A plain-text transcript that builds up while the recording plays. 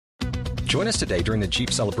Join us today during the Jeep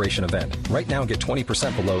Celebration event. Right now, get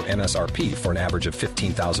 20% below MSRP for an average of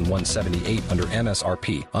 $15,178 under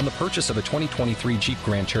MSRP on the purchase of a 2023 Jeep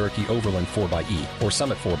Grand Cherokee Overland 4xE or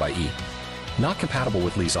Summit 4xE. Not compatible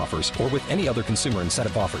with lease offers or with any other consumer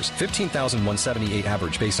incentive offers. $15,178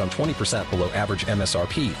 average based on 20% below average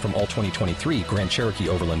MSRP from all 2023 Grand Cherokee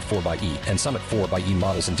Overland 4xE and Summit 4xE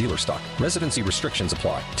models in dealer stock. Residency restrictions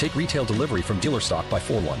apply. Take retail delivery from dealer stock by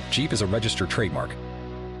 4/1. Jeep is a registered trademark.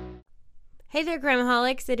 Hey there,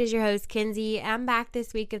 Crimeholics. It is your host, Kinsey. I'm back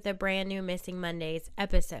this week with a brand new Missing Mondays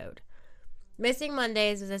episode. Missing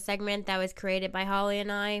Mondays was a segment that was created by Holly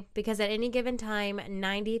and I because at any given time,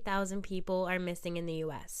 90,000 people are missing in the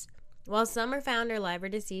U.S. While some are found alive or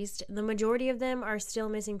deceased, the majority of them are still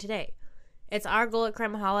missing today. It's our goal at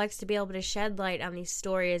Crimeholics to be able to shed light on these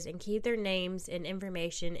stories and keep their names and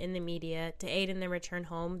information in the media to aid in their return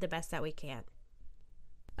home the best that we can.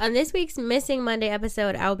 On this week's Missing Monday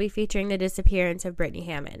episode, I will be featuring the disappearance of Brittany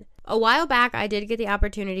Hammond. A while back, I did get the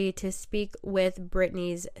opportunity to speak with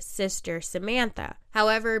Brittany's sister, Samantha.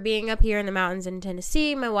 However, being up here in the mountains in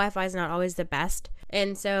Tennessee, my Wi-Fi is not always the best.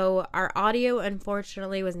 And so our audio,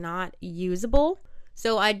 unfortunately, was not usable.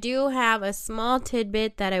 So I do have a small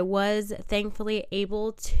tidbit that I was thankfully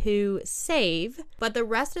able to save. But the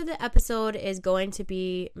rest of the episode is going to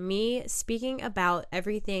be me speaking about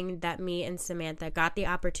everything that me and Samantha got the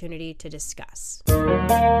opportunity to discuss.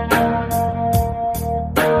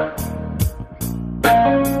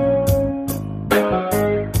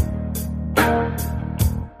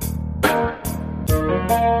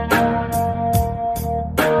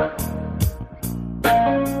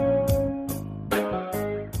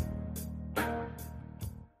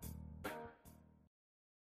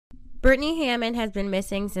 Brittany Hammond has been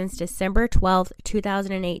missing since December 12,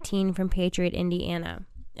 2018 from Patriot, Indiana.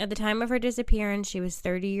 At the time of her disappearance, she was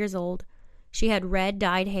 30 years old. She had red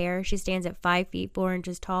dyed hair. She stands at 5 feet 4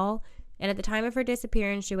 inches tall. And at the time of her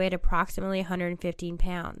disappearance, she weighed approximately 115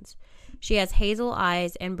 pounds. She has hazel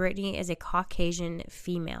eyes, and Brittany is a Caucasian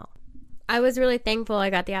female. I was really thankful I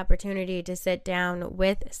got the opportunity to sit down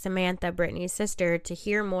with Samantha, Brittany's sister, to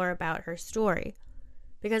hear more about her story.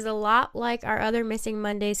 Because a lot like our other Missing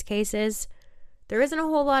Mondays cases, there isn't a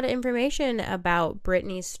whole lot of information about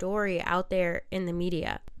Brittany's story out there in the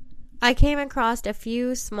media. I came across a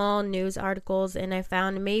few small news articles and I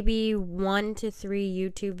found maybe 1 to 3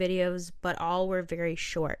 YouTube videos, but all were very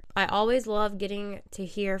short. I always love getting to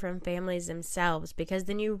hear from families themselves because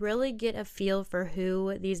then you really get a feel for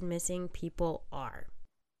who these missing people are.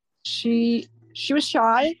 She was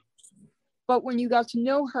shy, but when you got to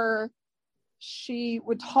know her, she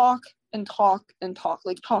would talk and talk and talk,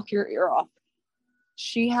 like talk your ear off.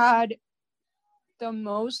 She had the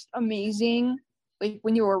most amazing, like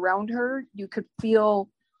when you were around her, you could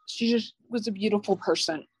feel she just was a beautiful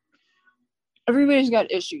person. Everybody's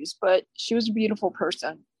got issues, but she was a beautiful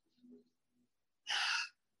person.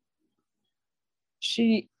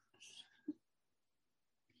 She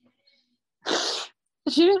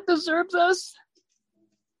didn't deserve this.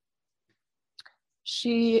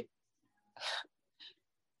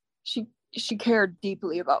 She cared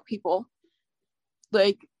deeply about people.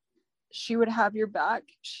 Like, she would have your back.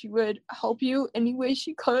 She would help you any way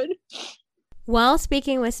she could. While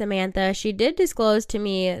speaking with Samantha, she did disclose to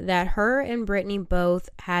me that her and Brittany both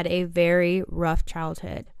had a very rough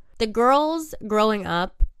childhood. The girls growing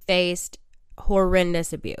up faced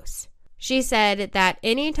horrendous abuse. She said that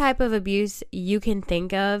any type of abuse you can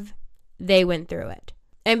think of, they went through it.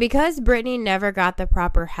 And because Brittany never got the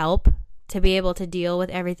proper help to be able to deal with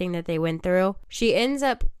everything that they went through, she ends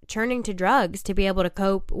up turning to drugs to be able to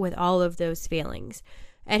cope with all of those feelings.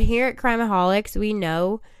 And here at Crimeholics, we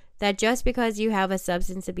know that just because you have a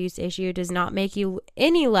substance abuse issue does not make you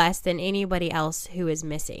any less than anybody else who is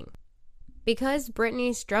missing. Because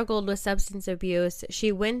Brittany struggled with substance abuse,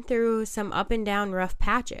 she went through some up and down rough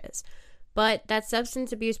patches. But that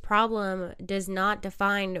substance abuse problem does not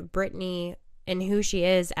define Brittany and who she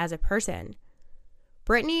is as a person.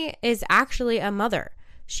 Brittany is actually a mother.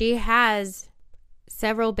 She has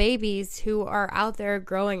several babies who are out there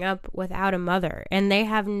growing up without a mother, and they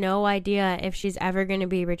have no idea if she's ever going to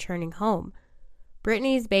be returning home.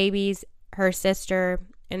 Brittany's babies, her sister,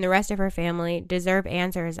 and the rest of her family deserve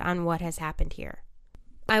answers on what has happened here.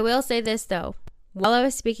 I will say this though. While I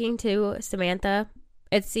was speaking to Samantha,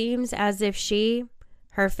 it seems as if she,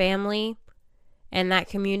 her family, and that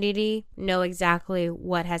community know exactly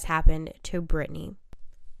what has happened to Brittany.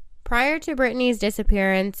 Prior to Brittany's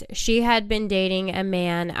disappearance, she had been dating a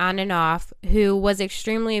man on and off who was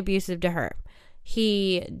extremely abusive to her.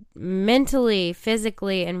 He mentally,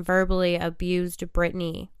 physically, and verbally abused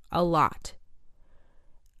Brittany a lot.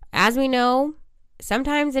 As as we know,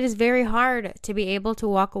 sometimes it is very hard to be able to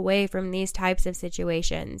walk away from these types of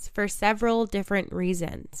situations for several different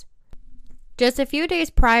reasons. Just a few days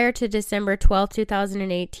prior to December 12,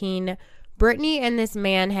 2018, Brittany and this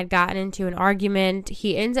man had gotten into an argument.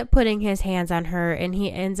 He ends up putting his hands on her, and he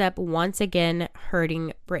ends up once again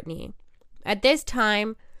hurting Brittany. At this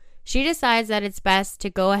time, she decides that it's best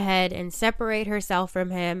to go ahead and separate herself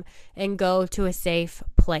from him and go to a safe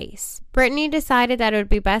place. Brittany decided that it would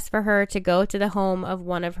be best for her to go to the home of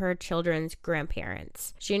one of her children's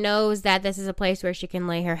grandparents. She knows that this is a place where she can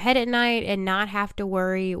lay her head at night and not have to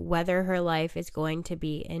worry whether her life is going to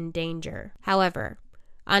be in danger. However,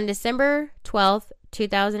 on December 12th,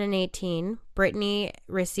 2018, Brittany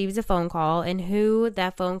receives a phone call, and who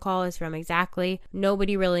that phone call is from exactly,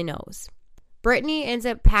 nobody really knows. Brittany ends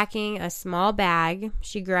up packing a small bag.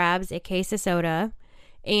 She grabs a case of soda,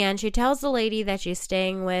 and she tells the lady that she's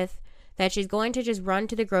staying with that she's going to just run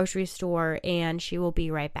to the grocery store and she will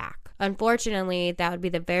be right back. Unfortunately, that would be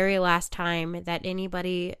the very last time that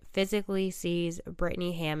anybody physically sees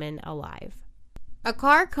Brittany Hammond alive. A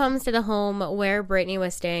car comes to the home where Brittany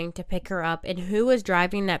was staying to pick her up, and who was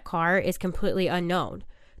driving that car is completely unknown.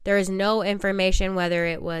 There is no information whether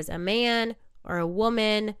it was a man or a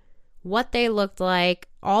woman, what they looked like.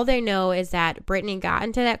 All they know is that Brittany got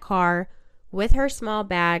into that car with her small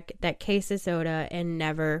bag, that case of soda, and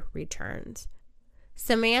never returns.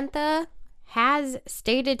 Samantha has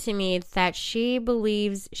stated to me that she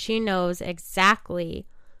believes she knows exactly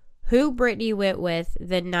who Brittany went with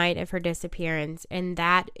the night of her disappearance, and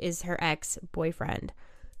that is her ex-boyfriend.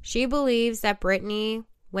 She believes that Brittany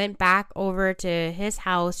went back over to his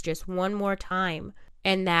house just one more time,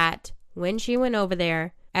 and that when she went over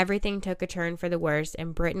there, everything took a turn for the worse,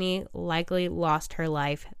 and Brittany likely lost her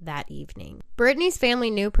life that evening. Brittany's family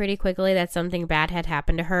knew pretty quickly that something bad had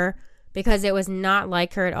happened to her, because it was not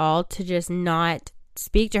like her at all to just not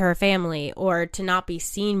speak to her family or to not be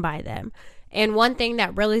seen by them. And one thing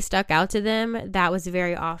that really stuck out to them that was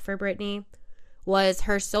very off for Brittany was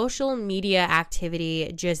her social media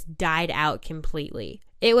activity just died out completely.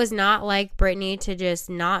 It was not like Brittany to just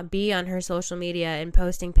not be on her social media and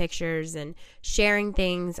posting pictures and sharing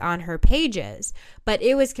things on her pages, but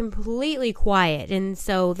it was completely quiet. And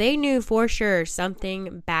so they knew for sure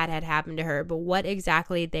something bad had happened to her, but what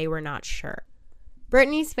exactly, they were not sure.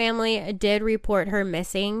 Brittany's family did report her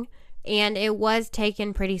missing, and it was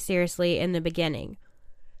taken pretty seriously in the beginning.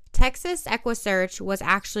 Texas EquiSearch was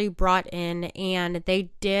actually brought in, and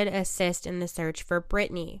they did assist in the search for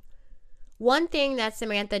Brittany. One thing that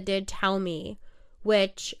Samantha did tell me,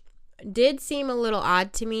 which did seem a little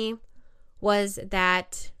odd to me, was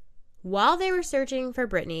that while they were searching for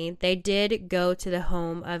Brittany, they did go to the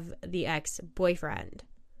home of the ex-boyfriend.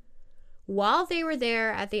 While they were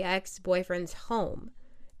there at the ex-boyfriend's home,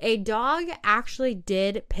 a dog actually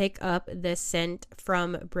did pick up the scent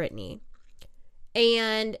from Brittany.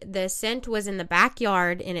 And the scent was in the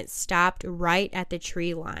backyard, and it stopped right at the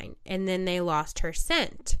tree line. And then they lost her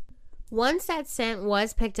scent. Once that scent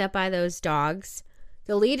was picked up by those dogs,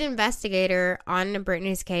 the lead investigator on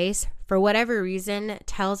Brittany's case, for whatever reason,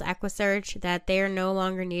 tells EquiSearch that they are no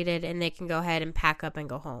longer needed and they can go ahead and pack up and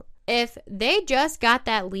go home. If they just got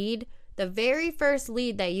that lead, the very first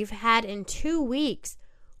lead that you've had in 2 weeks,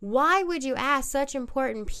 why would you ask such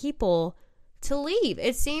important people to leave?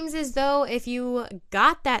 It seems as though if you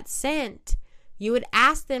got that scent, you would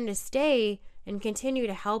ask them to stay and continue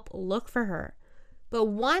to help look for her. But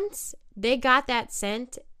once they got that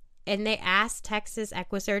scent and they asked Texas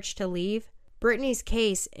EquiSearch to leave, Brittany's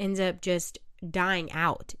case ends up just dying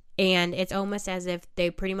out. And it's almost as if they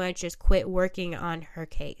pretty much just quit working on her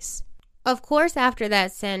case. Of course, after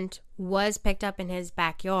that scent was picked up in his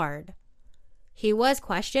backyard, he was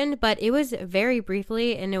questioned, but it was very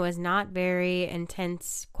briefly, and it was not very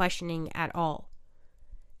intense questioning at all.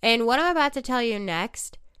 And what I'm about to tell you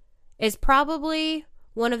next is probably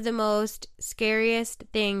one of the most scariest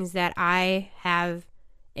things that I have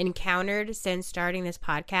encountered since starting this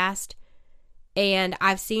podcast. And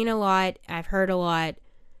I've seen a lot, I've heard a lot,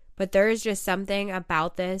 but there is just something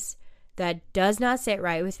about this that does not sit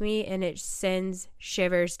right with me, and it sends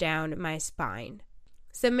shivers down my spine.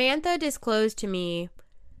 Samantha disclosed to me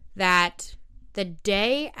that the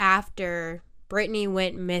day after Brittany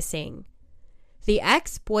went missing, the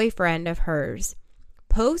ex-boyfriend of hers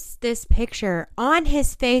posts this picture on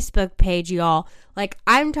his Facebook page, y'all. Like,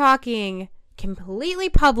 I'm talking completely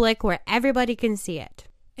public where everybody can see it.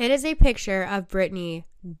 It is a picture of Brittany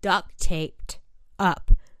duct taped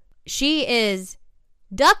up. She is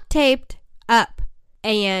duct taped up.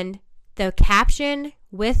 And the caption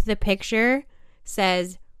with the picture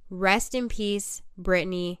says, "Rest in peace,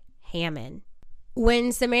 Brittany Hammond.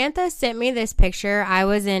 When Samantha sent me this picture, I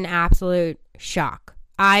was in absolute shock.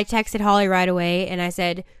 I texted Holly right away and I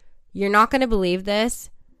said, "You're not going to believe this.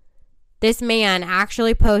 This man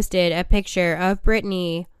actually posted a picture of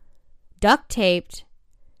Brittany duct taped,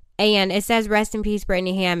 and it says rest in peace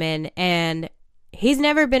Brittany Hammond, and he's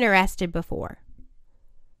never been arrested before.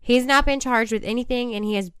 He's not been charged with anything, and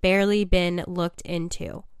he has barely been looked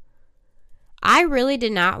into." I really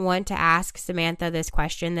did not want to ask Samantha this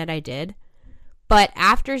question that I did, but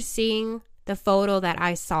after seeing the photo that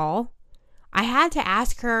I saw, I had to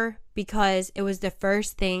ask her because it was the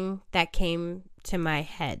first thing that came to my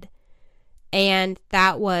head. And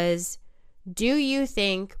that was, do you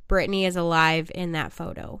think Brittany is alive in that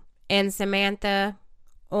photo? And Samantha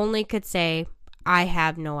only could say, I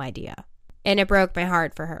have no idea. And it broke my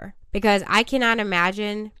heart for her because I cannot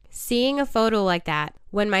imagine seeing a photo like that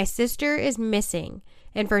when my sister is missing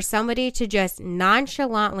and for somebody to just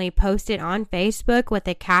nonchalantly post it on Facebook with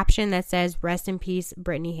a caption that says rest in peace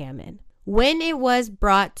Brittany Hammond. When it was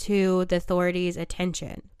brought to the authorities'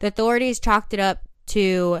 attention, the authorities chalked it up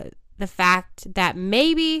to the fact that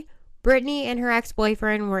maybe Brittany and her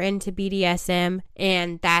ex-boyfriend were into BDSM,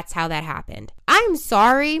 and that's how that happened. I'm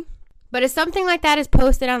sorry, but if something like that is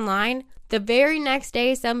posted online, the very next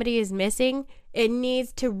day somebody is missing, it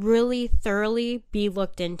needs to really thoroughly be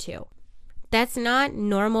looked into. That's not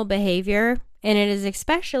normal behavior, and it is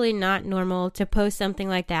especially not normal to post something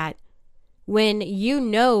like that when you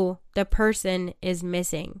know the person is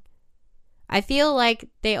missing. I feel like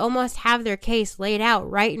they almost have their case laid out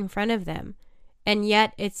right in front of them, and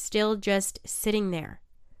yet it's still just sitting there.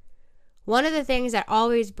 One of the things that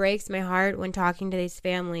always breaks my heart when talking to these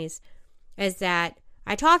families is that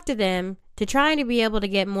I talk to them to try to be able to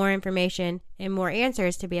get more information and more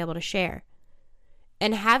answers to be able to share.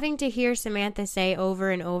 And having to hear Samantha say over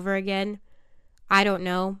and over again, I don't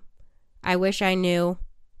know, I wish I knew,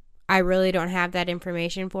 I really don't have that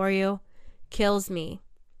information for you, kills me.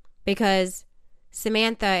 Because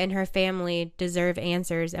Samantha and her family deserve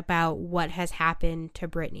answers about what has happened to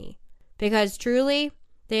Brittany. Because truly,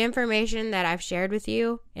 the information that I've shared with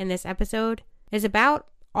you in this episode is about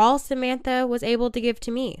all Samantha was able to give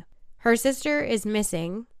to me. Her sister is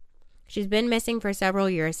missing. She's been missing for several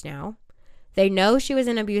years now. They know she was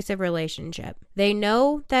in an abusive relationship. They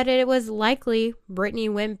know that it was likely Brittany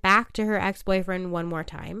went back to her ex-boyfriend one more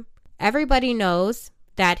time. Everybody knows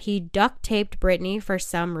that he duct taped Brittany for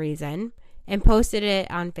some reason and posted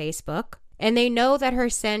it on Facebook. And they know that her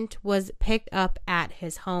scent was picked up at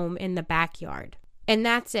his home in the backyard. And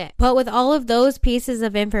that's it. But with all of those pieces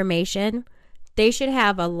of information, they should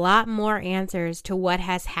have a lot more answers to what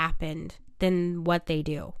has happened than what they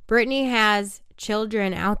do. Brittany has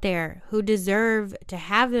children out there who deserve to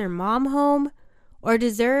have their mom home or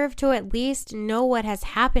deserve to at least know what has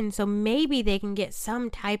happened so maybe they can get some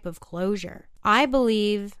type of closure. I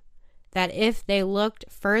believe that if they looked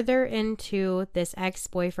further into this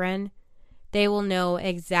ex-boyfriend, they will know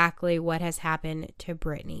exactly what has happened to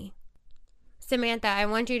Brittany. Samantha, I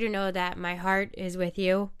want you to know that my heart is with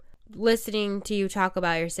you. Listening to you talk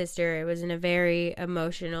about your sister, it was a very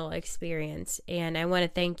emotional experience, and I want to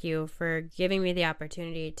thank you for giving me the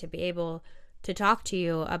opportunity to be able to talk to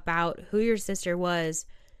you about who your sister was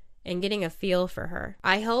and getting a feel for her.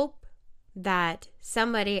 I hope that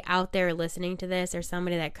somebody out there listening to this or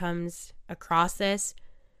somebody that comes across this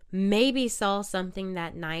maybe saw something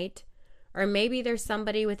that night, or maybe there's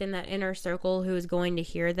somebody within that inner circle who is going to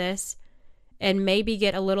hear this and maybe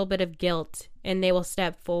get a little bit of guilt, and they will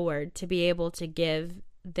step forward to be able to give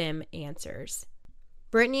them answers.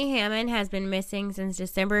 Brittany Hammond has been missing since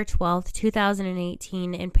December 12th,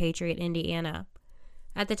 2018 in Patriot, Indiana.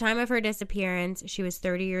 At the time of her disappearance, she was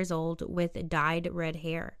 30 years old with dyed red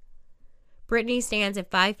hair. Brittany stands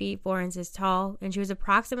at 5 feet 4 inches tall, and she was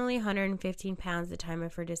approximately 115 pounds at the time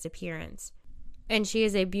of her disappearance. And she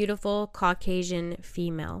is a beautiful Caucasian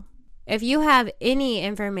female. If you have any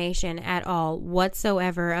information at all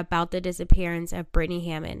whatsoever about the disappearance of Brittany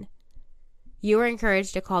Hammond, you are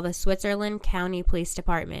encouraged to call the Switzerland County Police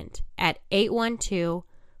Department at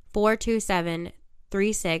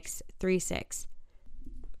 812-427-3636.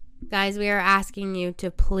 Guys, we are asking you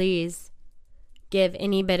to please give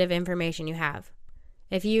any bit of information you have.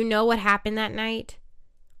 If you know what happened that night,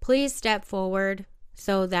 please step forward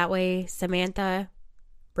so that way Samantha,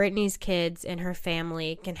 Brittany's kids, and her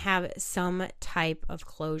family can have some type of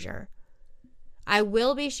closure. I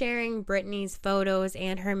will be sharing Brittany's photos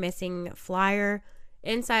and her missing flyer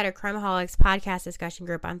inside our Crimeaholics podcast discussion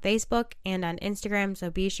group on Facebook and on Instagram, so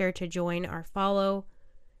be sure to join our follow.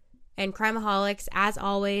 And Crimeaholics, as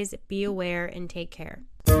always, be aware and take care.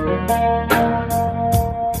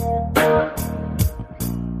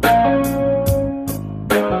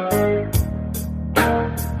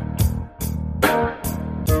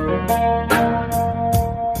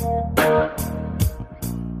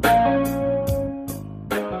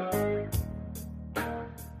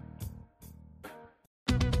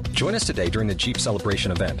 Join us today during the Jeep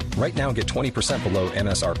Celebration event. Right now, get 20% below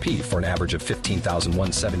MSRP for an average of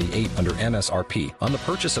 $15,178 under MSRP on the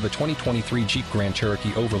purchase of a 2023 Jeep Grand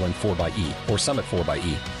Cherokee Overland 4xE or Summit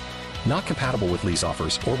 4xE. Not compatible with lease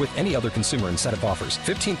offers or with any other consumer incentive offers.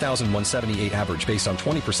 $15,178 average based on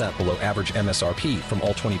 20% below average MSRP from all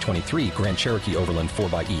 2023 Grand Cherokee Overland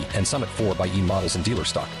 4xE and Summit 4xE models in dealer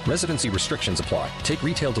stock. Residency restrictions apply. Take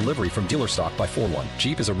retail delivery from dealer stock by 4/1.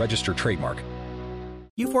 Jeep is a registered trademark.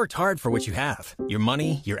 You've worked hard for what you have. Your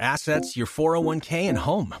money, your assets, your 401k, and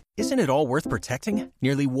home. Isn't it all worth protecting?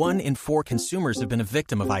 Nearly 1 in 4 consumers have been a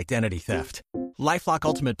victim of identity theft. LifeLock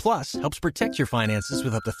Ultimate Plus helps protect your finances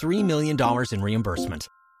with up to $3 million in reimbursement.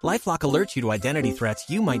 LifeLock alerts you to identity threats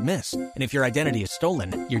you might miss. And if your identity is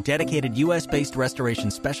stolen, your dedicated U.S.-based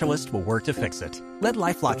restoration specialist will work to fix it. Let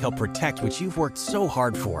LifeLock help protect what you've worked so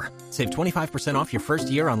hard for. Save 25% off your first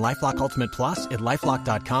year on LifeLock Ultimate Plus at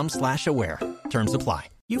LifeLock.com/aware. Terms apply.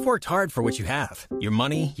 You've worked hard for what you have. Your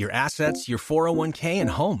money, your assets, your 401k, and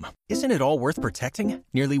home. Isn't it all worth protecting?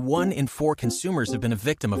 Nearly 1 in 4 consumers have been a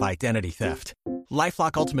victim of identity theft.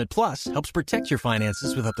 LifeLock Ultimate Plus helps protect your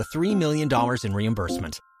finances with up to $3 million in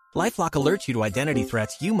reimbursement. LifeLock alerts you to identity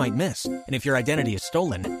threats you might miss. And if your identity is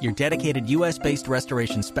stolen, your dedicated U.S.-based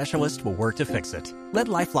restoration specialist will work to fix it. Let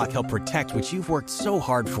LifeLock help protect what you've worked so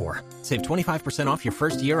hard for. Save 25% off your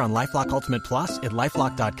first year on LifeLock Ultimate Plus at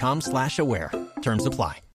LifeLock.com/aware. Terms apply.